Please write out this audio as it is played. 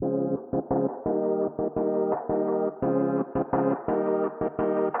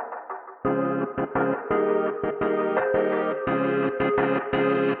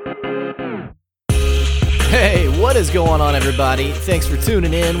What is going on, everybody? Thanks for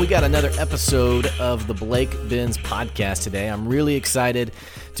tuning in. We got another episode of the Blake Benz podcast today. I'm really excited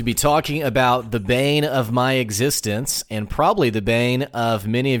to be talking about the bane of my existence and probably the bane of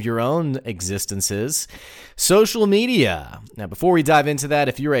many of your own existences, social media. Now, before we dive into that,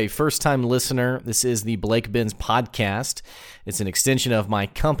 if you're a first-time listener, this is the Blake Benz podcast. It's an extension of my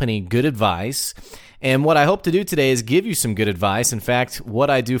company, Good Advice. And what I hope to do today is give you some good advice. In fact,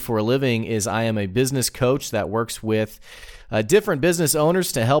 what I do for a living is I am a business coach that works with different business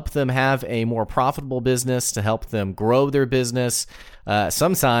owners to help them have a more profitable business, to help them grow their business.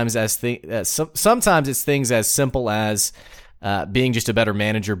 Sometimes it's things as simple as being just a better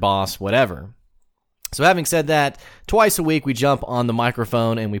manager, boss, whatever. So having said that, twice a week we jump on the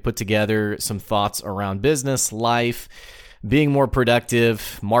microphone and we put together some thoughts around business, life, being more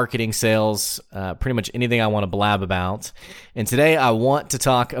productive, marketing, sales, pretty much anything I want to blab about. And today I want to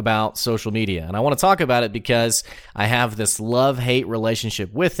talk about social media. And I want to talk about it because I have this love-hate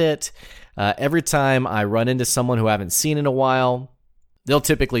relationship with it. Every time I run into someone who I haven't seen in a while, they'll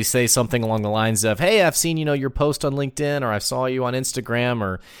typically say something along the lines of, hey, I've seen, your post on LinkedIn, or I saw you on Instagram,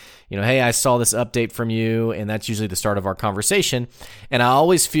 or hey, I saw this update from you, and that's usually the start of our conversation. And I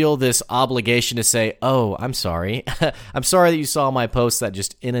always feel this obligation to say, oh, I'm sorry. I'm sorry that you saw my posts that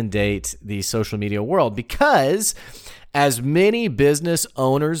just inundate the social media world, because as many business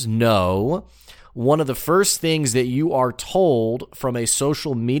owners know, one of the first things that you are told from a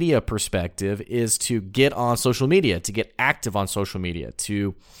social media perspective is to get on social media, to get active on social media,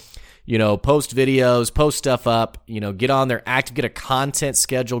 to post videos, post stuff up, get on there, active, get a content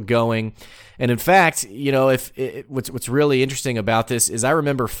schedule going. And in fact, what's really interesting about this is I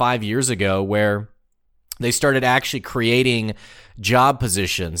remember 5 years ago where they started actually creating job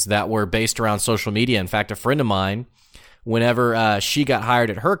positions that were based around social media. In fact, a friend of mine, whenever she got hired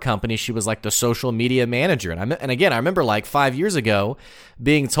at her company, she was like the social media manager. And again, I remember like 5 years ago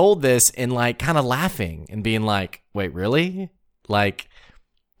being told this and like kind of laughing and being like, wait, really? Like,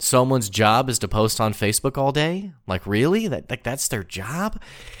 someone's job is to post on Facebook all day? Like, really? That's their job?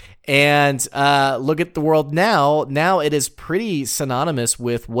 And look at the world now. Now it is pretty synonymous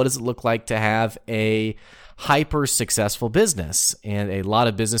with what does it look like to have a hyper-successful business. And a lot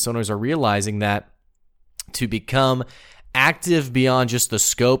of business owners are realizing that to become active beyond just the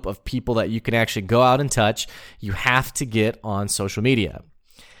scope of people that you can actually go out and touch, you have to get on social media.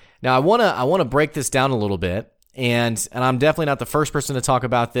 Now, I want to break this down a little bit. And I'm definitely not the first person to talk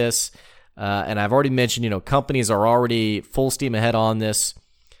about this. And I've already mentioned, companies are already full steam ahead on this.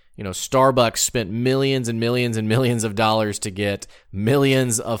 Starbucks spent millions and millions and millions of dollars to get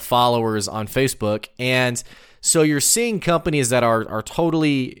millions of followers on Facebook. And so you're seeing companies that are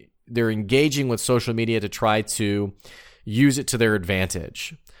totally, they're engaging with social media to try to use it to their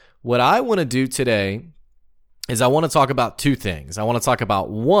advantage. What I want to do today is I want to talk about two things. I want to talk about,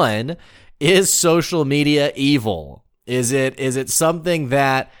 one, is social media evil? Is it something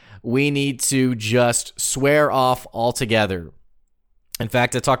that we need to just swear off altogether? In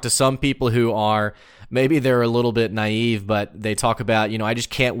fact, I talked to some people who are, maybe they're a little bit naive, but they talk about, I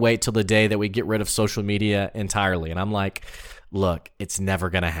just can't wait till the day that we get rid of social media entirely. And I'm like, look, it's never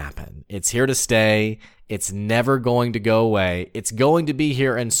going to happen. It's here to stay. It's never going to go away. It's going to be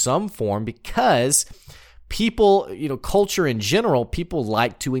here in some form because people, culture in general, people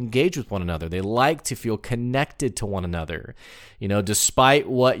like to engage with one another. They like to feel connected to one another. Despite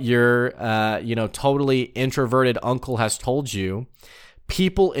what your, totally introverted uncle has told you,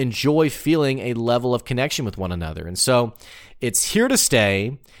 people enjoy feeling a level of connection with one another. And so it's here to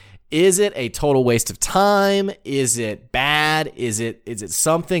stay. Is it a total waste of time? Is it bad? Is it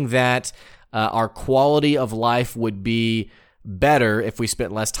something that our quality of life would be better if we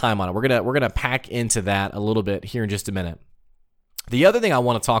spent less time on it? We're gonna pack into that a little bit here in just a minute. The other thing I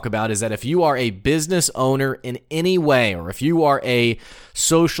want to talk about is that if you are a business owner in any way, or if you are a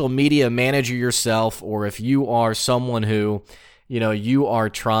social media manager yourself, or if you are someone who, you are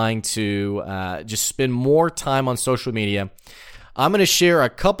trying to just spend more time on social media, I'm going to share a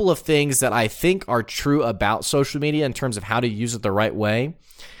couple of things that I think are true about social media in terms of how to use it the right way.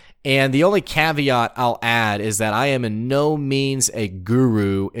 And the only caveat I'll add is that I am in no means a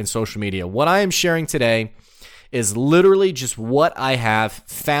guru in social media. What I am sharing today is literally just what I have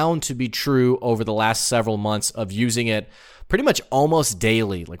found to be true over the last several months of using it pretty much almost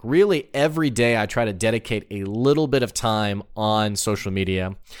daily. Like really every day I try to dedicate a little bit of time on social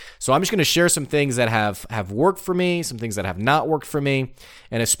media. So I'm just going to share some things that have worked for me, some things that have not worked for me.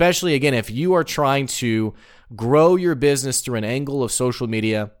 And especially, again, if you are trying to grow your business through an angle of social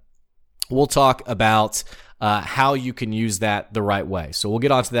media, we'll talk about how you can use that the right way. So we'll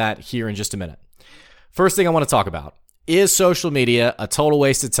get onto that here in just a minute. First thing I want to talk about, is social media a total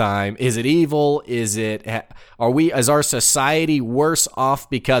waste of time? Is it evil? Is our society worse off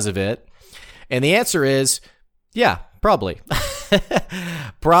because of it? And the answer is, yeah, probably.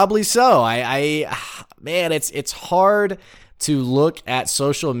 Probably so. Man, it's hard to look at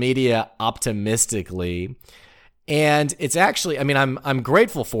social media optimistically. And it's actually, I'm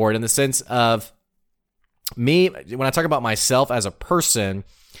grateful for it in the sense of me, when I talk about myself as a person,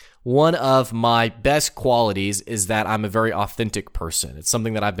 one of my best qualities is that I'm a very authentic person. It's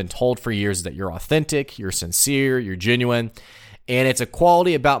something that I've been told for years, that you're authentic, you're sincere, you're genuine, and it's a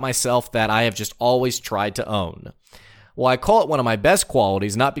quality about myself that I have just always tried to own. Well, I call it one of my best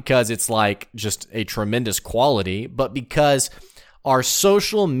qualities, not because it's like just a tremendous quality, but because our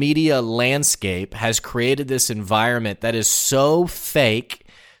social media landscape has created this environment that is so fake,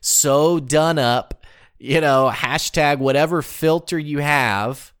 so done up, hashtag whatever filter you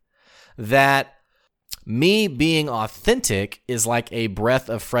have, that me being authentic is like a breath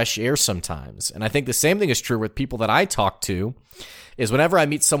of fresh air sometimes. And I think the same thing is true with people that I talk to, is whenever I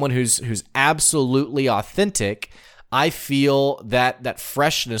meet someone who's absolutely authentic, I feel that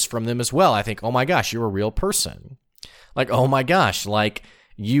freshness from them as well. I think, oh my gosh, you're a real person. Like, oh my gosh, like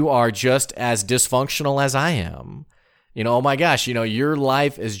you are just as dysfunctional as I am. Oh my gosh, your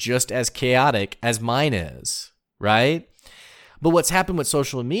life is just as chaotic as mine is, right? But what's happened with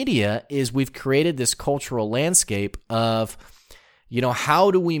social media is we've created this cultural landscape of,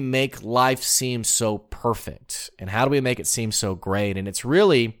 how do we make life seem so perfect? And how do we make it seem so great? And it's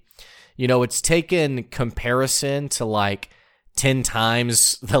really, it's taken comparison to like 10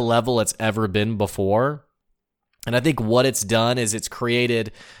 times the level it's ever been before. And I think what it's done is it's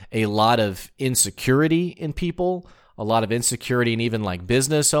created a lot of insecurity in people, a lot of insecurity in even like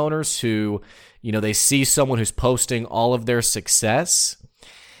business owners who, they see someone who's posting all of their success.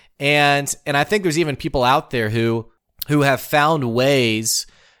 And I think there's even people out there who have found ways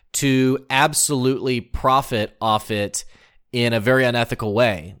to absolutely profit off it in a very unethical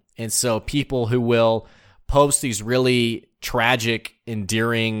way. And so people who will post these really tragic,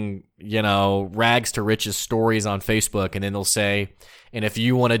 endearing, rags to riches stories on Facebook, and then they'll say, and if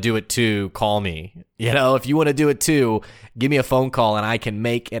you want to do it too, call me. If you want to do it too, give me a phone call and I can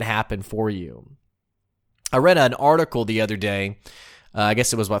make it happen for you. I read an article the other day, I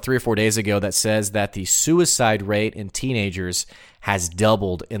guess it was about 3 or 4 days ago, that says that the suicide rate in teenagers has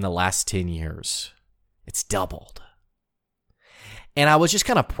doubled in the last 10 years. It's doubled. And I was just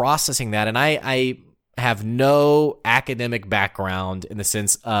kind of processing that, and I have no academic background in the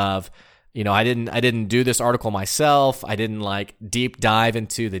sense of, I didn't do this article myself. I didn't like deep dive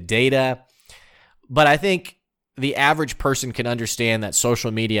into the data, but I think the average person can understand that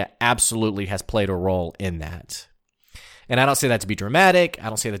social media absolutely has played a role in that. And I don't say that to be dramatic. I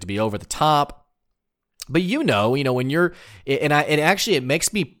don't say that to be over the top. But when you're,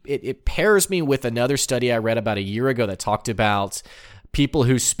 it pairs me with another study I read about a year ago that talked about people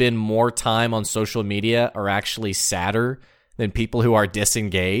who spend more time on social media are actually sadder than people who are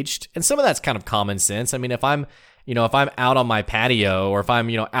disengaged. And some of that's kind of common sense. If I'm out on my patio, or if I'm,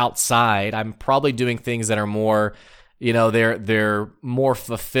 outside, I'm probably doing things that are more, they're more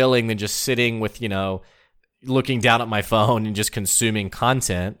fulfilling than just sitting with, looking down at my phone and just consuming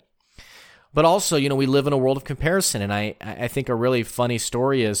content. But also, we live in a world of comparison. And I think a really funny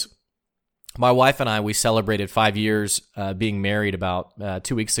story is my wife and I, we celebrated 5 years being married about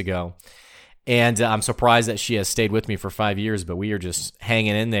 2 weeks ago. And I'm surprised that she has stayed with me for 5 years, but we are just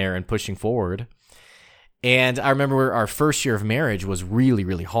hanging in there and pushing forward. And I remember our first year of marriage was really,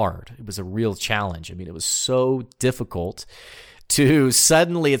 really hard. It was a real challenge. It was so difficult to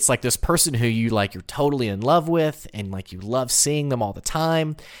suddenly, it's like this person who you're totally in love with, and like you love seeing them all the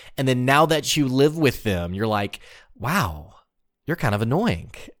time. And then now that you live with them, you're like, wow, you're kind of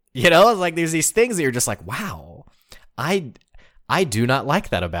annoying. It's like there's these things that you're just like, wow, I do not like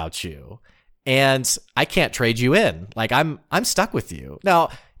that about you. And I can't trade you in. Like I'm stuck with you. Now,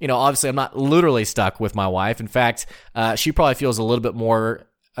 obviously I'm not literally stuck with my wife. In fact, she probably feels a little bit more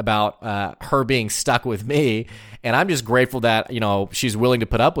about her being stuck with me. And I'm just grateful that, she's willing to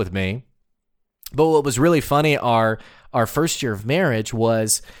put up with me. But what was really funny, our first year of marriage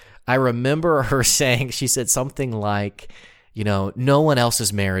was, I remember her saying, she said something like, no one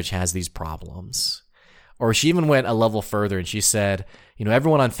else's marriage has these problems. Or she even went a level further and she said,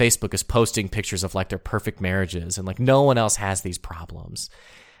 everyone on Facebook is posting pictures of like their perfect marriages, and like no one else has these problems.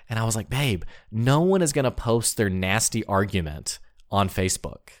 And I was like, babe, no one is going to post their nasty argument on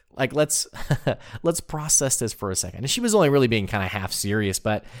Facebook. Like, let's process this for a second. And she was only really being kind of half serious,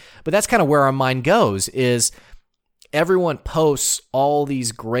 but that's kind of where our mind goes, is everyone posts all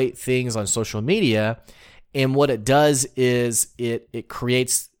these great things on social media, and what it does is it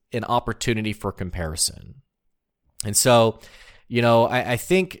creates an opportunity for comparison. And so, I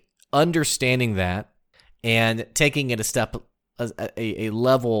think understanding that and taking it a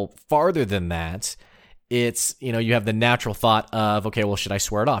level farther than that, it's, you have the natural thought of, okay, well, should I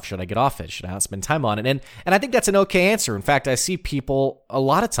swear it off? Should I get off it? Should I not spend time on it? And I think that's an okay answer. In fact, I see people a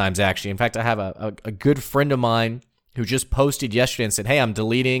lot of times, actually. In fact, I have a good friend of mine who just posted yesterday and said, hey, I'm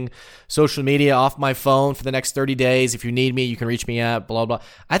deleting social media off my phone for the next 30 days. If you need me, you can reach me at blah, blah.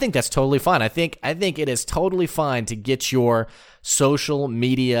 I think that's totally fine. I think it is totally fine to get your social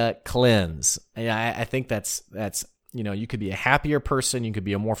media cleanse. I think that's you could be a happier person. You could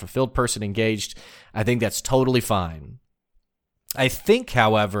be a more fulfilled person, engaged. I think that's totally fine. I think,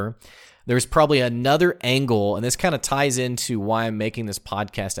 however, there's probably another angle, and this kind of ties into why I'm making this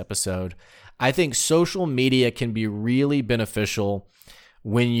podcast episode. I think social media can be really beneficial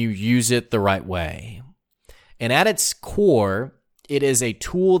when you use it the right way. And at its core, it is a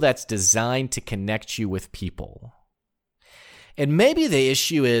tool that's designed to connect you with people. And maybe the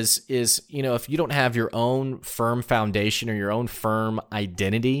issue is if you don't have your own firm foundation or your own firm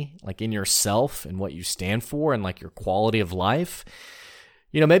identity, like in yourself and what you stand for and like your quality of life,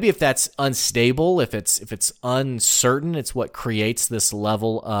 maybe if that's unstable, if it's uncertain, it's what creates this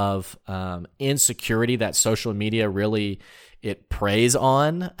level of insecurity that social media really it preys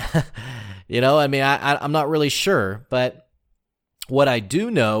on. I'm not really sure, but what I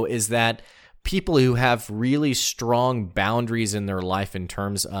do know is that people who have really strong boundaries in their life in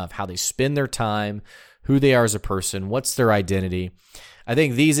terms of how they spend their time, who they are as a person, what's their identity, I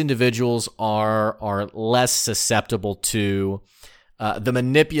think these individuals are less susceptible to the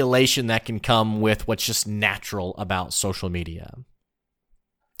manipulation that can come with what's just natural about social media.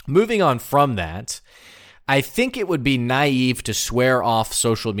 Moving on from that, I think it would be naive to swear off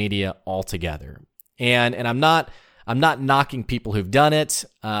social media altogether. And I'm not knocking people who've done it.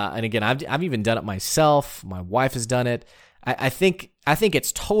 And again, I've even done it myself. My wife has done it. I think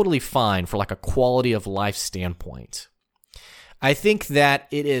it's totally fine for like a quality of life standpoint. I think that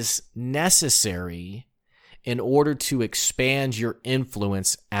it is necessary in order to expand your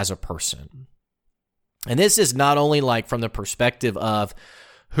influence as a person. And this is not only like from the perspective of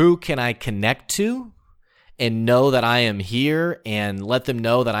who can I connect to and know that I am here and let them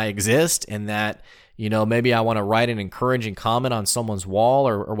know that I exist and that, maybe I want to write an encouraging comment on someone's wall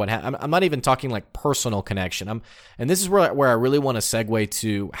or what have. I'm not even talking like personal connection. And this is where I really want to segue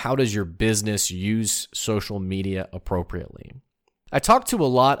to how does your business use social media appropriately? I talk to a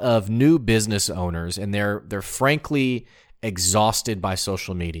lot of new business owners, and they're frankly exhausted by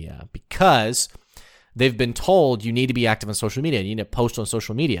social media because they've been told you need to be active on social media. You need to post on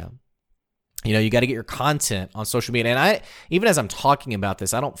social media. You got to get your content on social media. And even as I'm talking about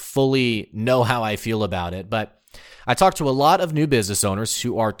this, I don't fully know how I feel about it, but I talk to a lot of new business owners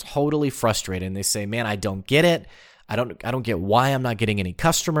who are totally frustrated, and they say, man, I don't get it. I don't get why I'm not getting any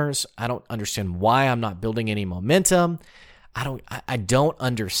customers. I don't understand why I'm not building any momentum. I don't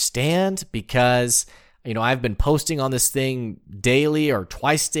understand because, I've been posting on this thing daily or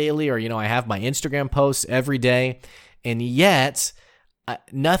twice daily, or, I have my Instagram posts every day, and yet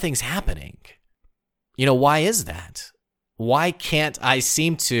nothing's happening. Why is that? Why can't I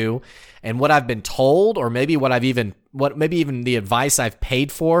seem to, and what I've been told, or maybe maybe even the advice I've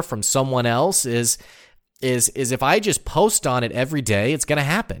paid for from someone else is if I just post on it every day, it's going to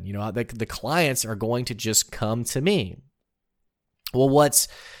happen. The clients are going to just come to me. Well, what's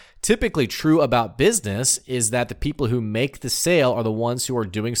typically true about business is that the people who make the sale are the ones who are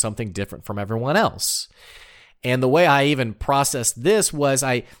doing something different from everyone else. And the way I even processed this was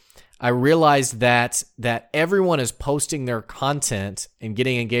I realized that everyone is posting their content and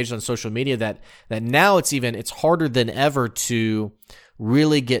getting engaged on social media that now it's harder than ever to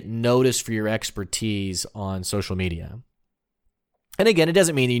really get noticed for your expertise on social media. And again, it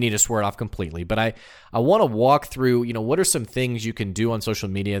doesn't mean you need to swear it off completely, but I want to walk through, what are some things you can do on social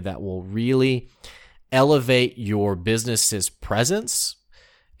media that will really elevate your business's presence.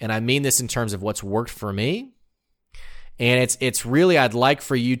 And I mean this in terms of what's worked for me. And it's really, I'd like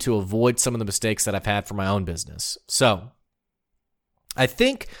for you to avoid some of the mistakes that I've had for my own business. So I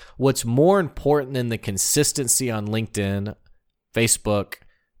think what's more important than the consistency on LinkedIn, Facebook,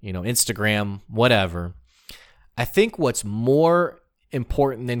 Instagram, whatever, I think what's more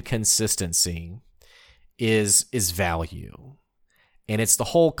important than consistency is value. And it's the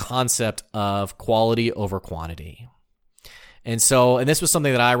whole concept of quality over quantity. And this was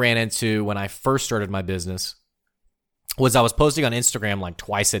something that I ran into when I first started my business. was I was posting on Instagram like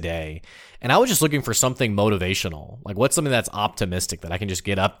twice a day, and I was just looking for something motivational. Like, what's something that's optimistic that I can just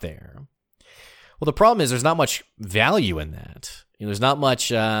get up there? Well, the problem is there's not much value in that. There's not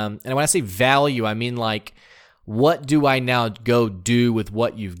much, and when I say value, I mean like, what do I now go do with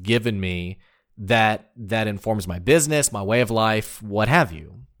what you've given me that informs my business, my way of life, what have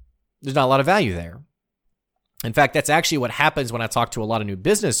you? There's not a lot of value there. In fact, that's actually what happens when I talk to a lot of new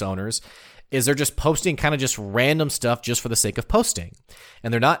business owners, is they're just posting kind of just random stuff just for the sake of posting.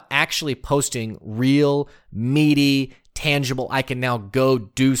 And they're not actually posting real, meaty, tangible, I can now go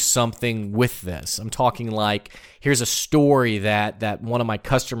do something with this. I'm talking like, here's a story that one of my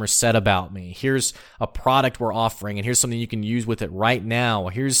customers said about me. Here's a product we're offering, and here's something you can use with it right now.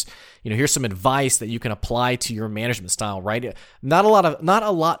 Here's some advice that you can apply to your management style, right? Not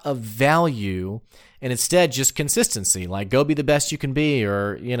a lot of value, and instead just consistency, like go be the best you can be,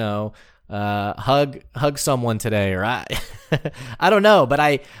 or, hug someone today, or I don't know, but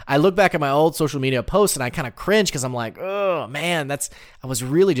I look back at my old social media posts and I kind of cringe because I'm like, oh man, I was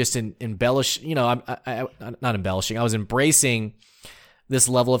really just embellishing, I'm not embellishing, I was embracing this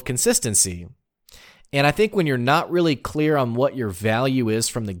level of consistency. And I think when you're not really clear on what your value is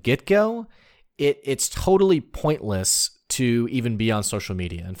from the get-go, it's totally pointless to even be on social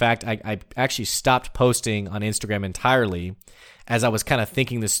media. In fact, I actually stopped posting on Instagram entirely as I was kind of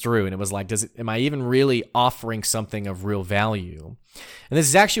thinking this through, and it was like, am I even really offering something of real value? And this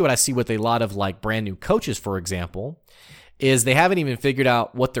is actually what I see with a lot of like brand new coaches, for example, is they haven't even figured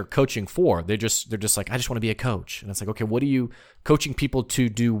out what they're coaching for. They're just like, I just want to be a coach. And it's like, okay, what are you coaching people to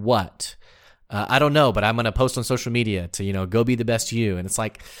do? What? I don't know, but I'm going to post on social media to, go be the best you. And it's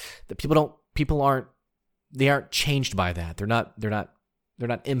like that people aren't changed by that. They're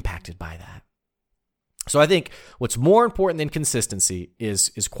not impacted by that. So I think what's more important than consistency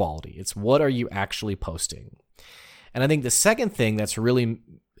is quality. It's what are you actually posting? And I think the second thing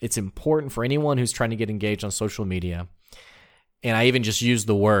it's important for anyone who's trying to get engaged on social media, and I even just use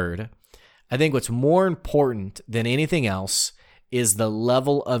the word, I think what's more important than anything else is the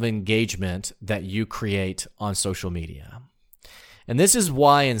level of engagement that you create on social media. And this is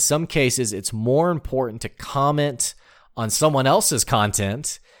why in some cases it's more important to comment on someone else's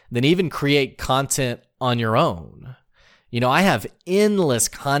content than even create content on your own. I have endless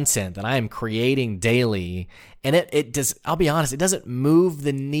content that I am creating daily, and it does, I'll be honest, it doesn't move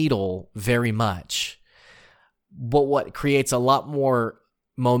the needle very much. But what creates a lot more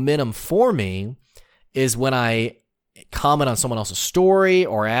momentum for me is when I comment on someone else's story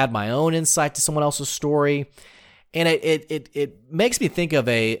or add my own insight to someone else's story. And it makes me think of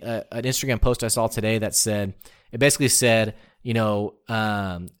an Instagram post I saw today that basically said,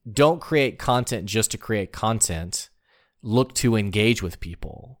 don't create content just to create content. Look to engage with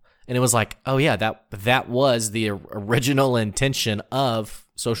people. And it was like, oh yeah, that was the original intention of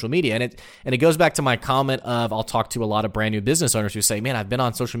social media. And it goes back to my comment of, I'll talk to a lot of brand new business owners who say, man, I've been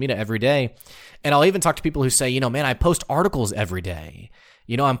on social media every day. And I'll even talk to people who say, man, I post articles every day.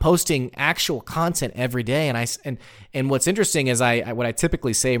 I'm posting actual content every day. And what's interesting is what I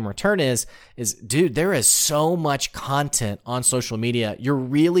typically say in return is, dude, there is so much content on social media. You're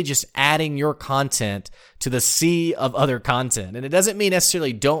really just adding your content to the sea of other content. And it doesn't mean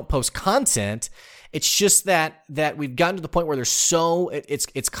necessarily don't post content. It's just that we've gotten to the point where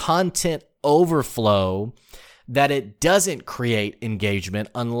it's content overflow that it doesn't create engagement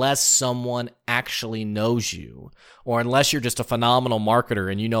unless someone actually knows you, or unless you're just a phenomenal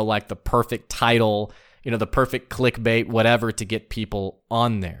marketer and like the perfect title, the perfect clickbait, whatever, to get people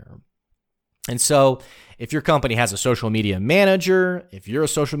on there. And so if your company has a social media manager, if you're a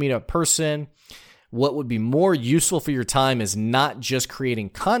social media person, what would be more useful for your time is not just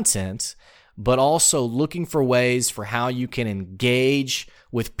creating content, but also looking for ways for how you can engage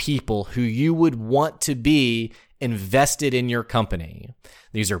with people who you would want to be invested in your company.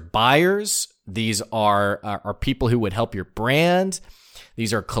 These are buyers. These are people who would help your brand.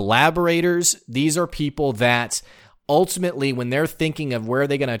 These are collaborators. These are people that ultimately, when they're thinking of where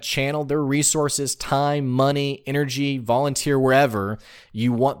they're going to channel their resources, time, money, energy, volunteer, wherever,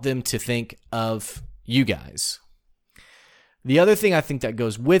 you want them to think of you guys. The other thing I think that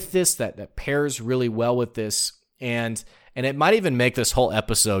goes with this, that pairs really well with this, and it might even make this whole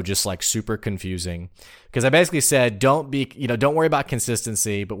episode just like super confusing, because I basically said, don't worry about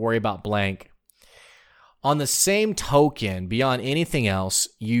consistency, but worry about blank. On the same token, beyond anything else,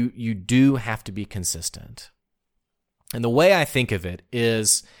 you do have to be consistent. And the way I think of it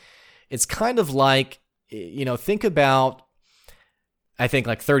is, it's kind of like, think about, I think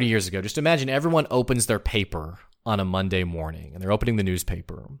like 30 years ago, just imagine everyone opens their paper on a Monday morning and they're opening the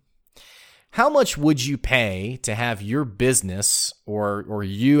newspaper. how much would you pay to have your business or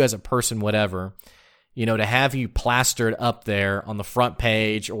you as a person, whatever, to have you plastered up there on the front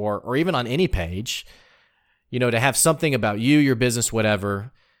page or even on any page, to have something about you, your business,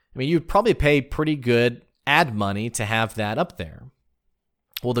 whatever. I mean, you'd probably pay pretty good ad money to have that up there.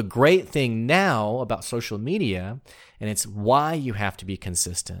 Well, the great thing now about social media, and it's why you have to be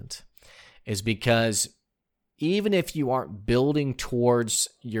consistent, is because even if you aren't building towards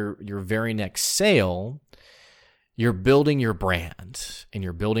your very next sale, you're building your brand, and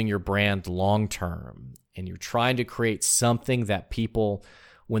you're building your brand long term, and you're trying to create something that people,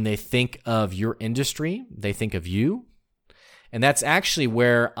 when they think of your industry, they think of you. And that's actually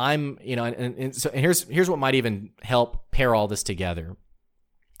where I'm, so here's what might even help pair all this together.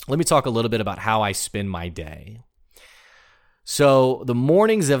 Let me talk a little bit about how I spend my day. So the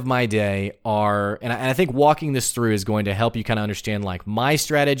mornings of my day are, and I think walking this through is going to help you kind of understand like my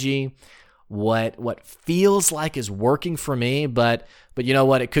strategy, what feels like is working for me, but you know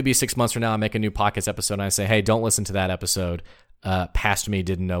what? It could be 6 months from now I make a new podcast episode and I say, hey, don't listen to that episode. Pastor me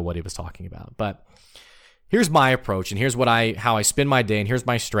didn't know what he was talking about. But here's my approach, and here's how I spend my day, and here's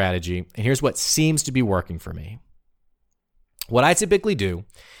my strategy, and here's what seems to be working for me. What I typically do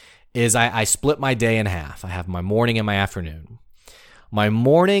is I split my day in half. I have my morning and my afternoon. My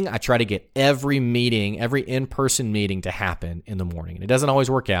morning, I try to get every in-person meeting to happen in the morning. And it doesn't always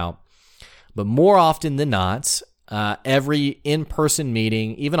work out, but more often than not, every in-person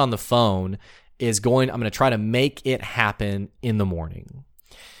meeting, even on the phone, I'm going to try to make it happen in the morning.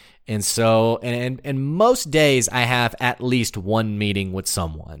 And so, and most days I have at least one meeting with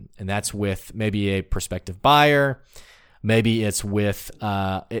someone, and that's with maybe a prospective buyer. Maybe it's with,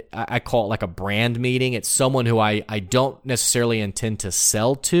 I call it like a brand meeting. It's someone who I don't necessarily intend to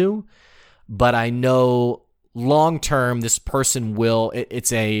sell to, but I know long-term this person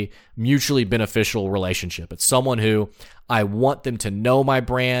it's a mutually beneficial relationship. It's someone who I want them to know my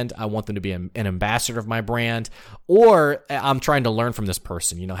brand. I want them to be an ambassador of my brand, or I'm trying to learn from this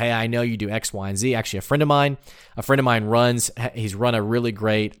person. Hey, I know you do X, Y, and Z. Actually, a friend of mine he's run a really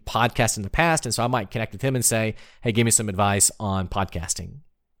great podcast in the past. And so I might connect with him and say, hey, give me some advice on podcasting.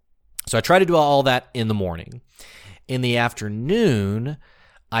 So I try to do all that in the morning. In the afternoon,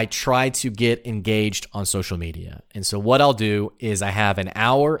 I try to get engaged on social media. And so what I'll do is I have an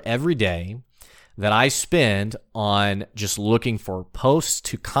hour every day that I spend on just looking for posts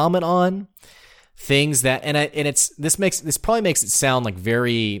to comment on, things that, this probably makes it sound like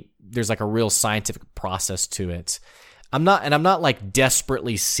there's like a real scientific process to it. I'm not like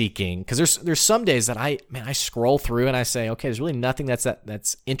desperately seeking, because there's some days that I scroll through and I say, okay, there's really nothing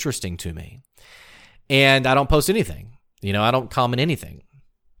that's interesting to me. And I don't post anything. I don't comment anything.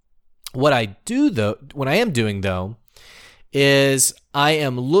 What I am doing though, is I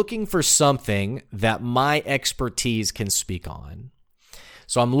am looking for something that my expertise can speak on.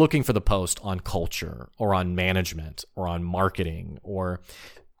 So I'm looking for the post on culture or on management or on marketing, or,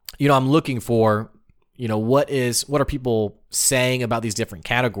 I'm looking for, what are people saying about these different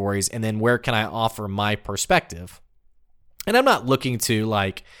categories, and then where can I offer my perspective? And I'm not looking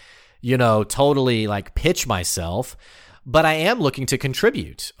to totally pitch myself, but I am looking to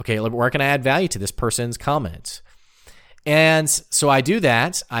contribute. Okay, where can I add value to this person's comment? And so I do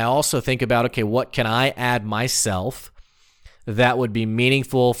that. I also think about, okay, what can I add myself that would be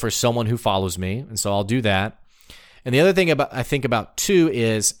meaningful for someone who follows me? And so I'll do that. And the other thing I think about too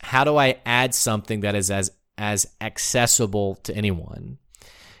is, how do I add something that is as accessible to anyone?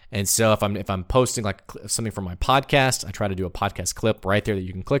 And so if I'm posting like something from my podcast, I try to do a podcast clip right there that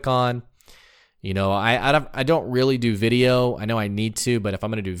you can click on. I don't really do video. I know I need to, but if I'm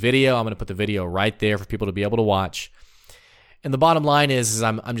going to do video, I'm going to put the video right there for people to be able to watch. And the bottom line is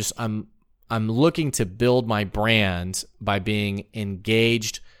I'm looking to build my brand by being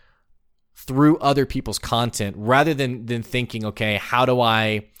engaged through other people's content, rather than thinking, okay, how do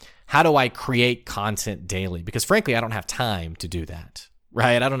I create content daily? Because frankly, I don't have time to do that,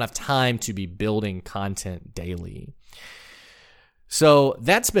 right? I don't have time to be building content daily. So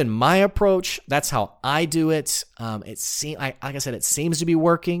that's been my approach. That's how I do it. Like I said, it seems to be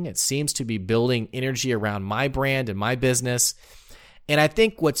working. It seems to be building energy around my brand and my business. And I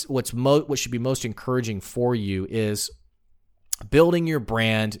think what should be most encouraging for you is building your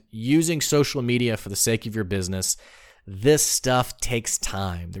brand, using social media for the sake of your business. This stuff takes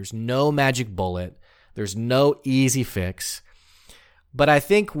time. There's no magic bullet. There's no easy fix. But I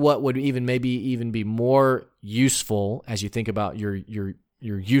think what would maybe even be more useful as you think about your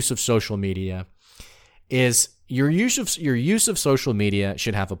use of social media is your use of social media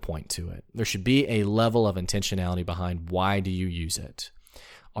should have a point to it. There should be a level of intentionality behind, why do you use it?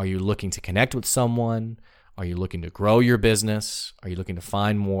 Are you looking to connect with someone? Are you looking to grow your business? Are you looking to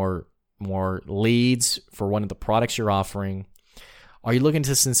find more leads for one of the products you're offering? Are you looking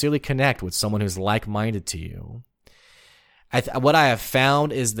to sincerely connect with someone who's like-minded to you? What I have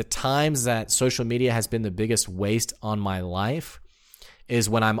found is the times that social media has been the biggest waste on my life is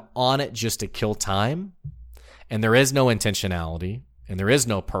when I'm on it just to kill time, and there is no intentionality, and there is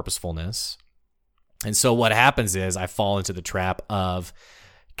no purposefulness. And so what happens is I fall into the trap of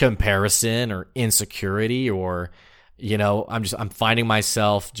comparison or insecurity, or I'm finding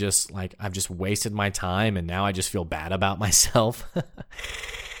myself just like I've just wasted my time, and now I just feel bad about myself.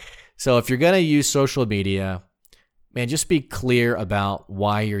 So if you're going to use social media, man, just be clear about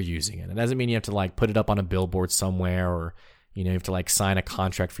why you're using it. It doesn't mean you have to like put it up on a billboard somewhere, or you have to like sign a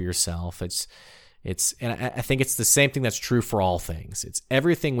contract for yourself. And I think it's the same thing that's true for all things. It's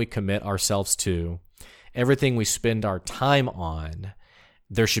everything we commit ourselves to, everything we spend our time on.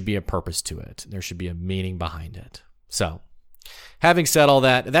 There should be a purpose to it. There should be a meaning behind it. So, having said all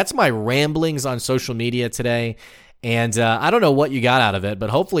that, that's my ramblings on social media today. And I don't know what you got out of it, but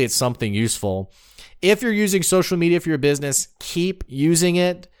hopefully it's something useful. If you're using social media for your business, keep using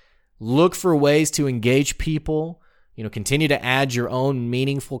it. Look for ways to engage people. Continue to add your own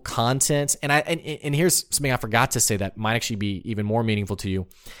meaningful content. And here's something I forgot to say that might actually be even more meaningful to you.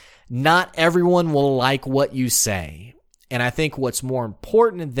 Not everyone will like what you say. And I think what's more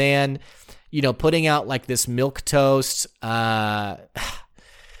important than, putting out like this milquetoast,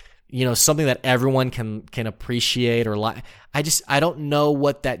 something that everyone can appreciate or like. I don't know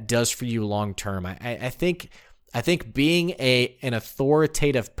what that does for you long term. I think being an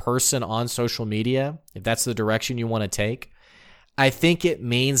authoritative person on social media, if that's the direction you want to take, I think it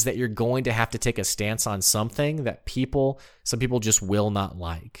means that you're going to have to take a stance on something that some people just will not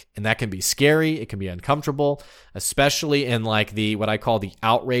like. And that can be scary. It can be uncomfortable, especially in like what I call the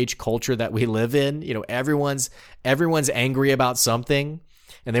outrage culture that we live in. Everyone's angry about something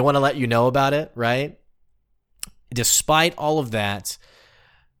and they want to let you know about it, right? Despite all of that,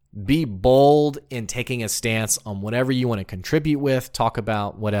 be bold in taking a stance on whatever you want to contribute with, talk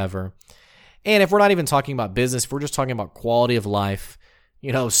about, whatever. And if we're not even talking about business, if we're just talking about quality of life,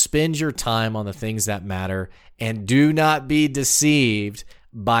 spend your time on the things that matter, and do not be deceived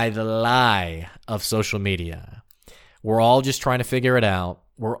by the lie of social media. We're all just trying to figure it out.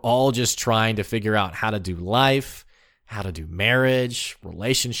 We're all just trying to figure out how to do life, how to do marriage,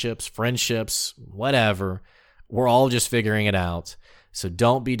 relationships, friendships, whatever. We're all just figuring it out. So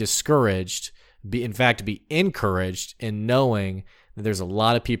don't be discouraged. Be encouraged in knowing that there's a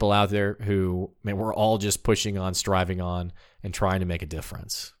lot of people out there who, we're all just pushing on, striving on, and trying to make a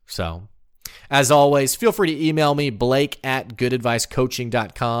difference. So, as always, feel free to email me,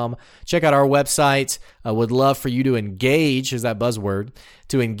 blake@goodadvicecoaching.com. Check out our website. I would love for you to engage, is that buzzword,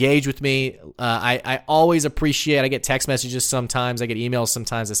 to engage with me. I always appreciate, I get text messages sometimes, I get emails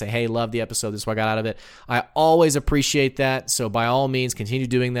sometimes that say, hey, love the episode, this is what I got out of it. I always appreciate that. So by all means, continue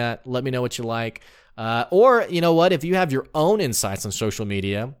doing that. Let me know what you like. Or, you know what, if you have your own insights on social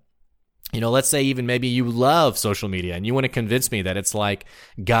media, let's say even maybe you love social media and you want to convince me that it's like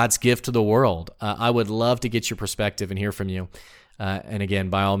God's gift to the world. I would love to get your perspective and hear from you. And again,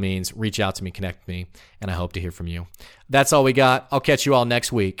 by all means, reach out to me, connect with me, and I hope to hear from you. That's all we got. I'll catch you all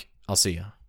next week. I'll see you.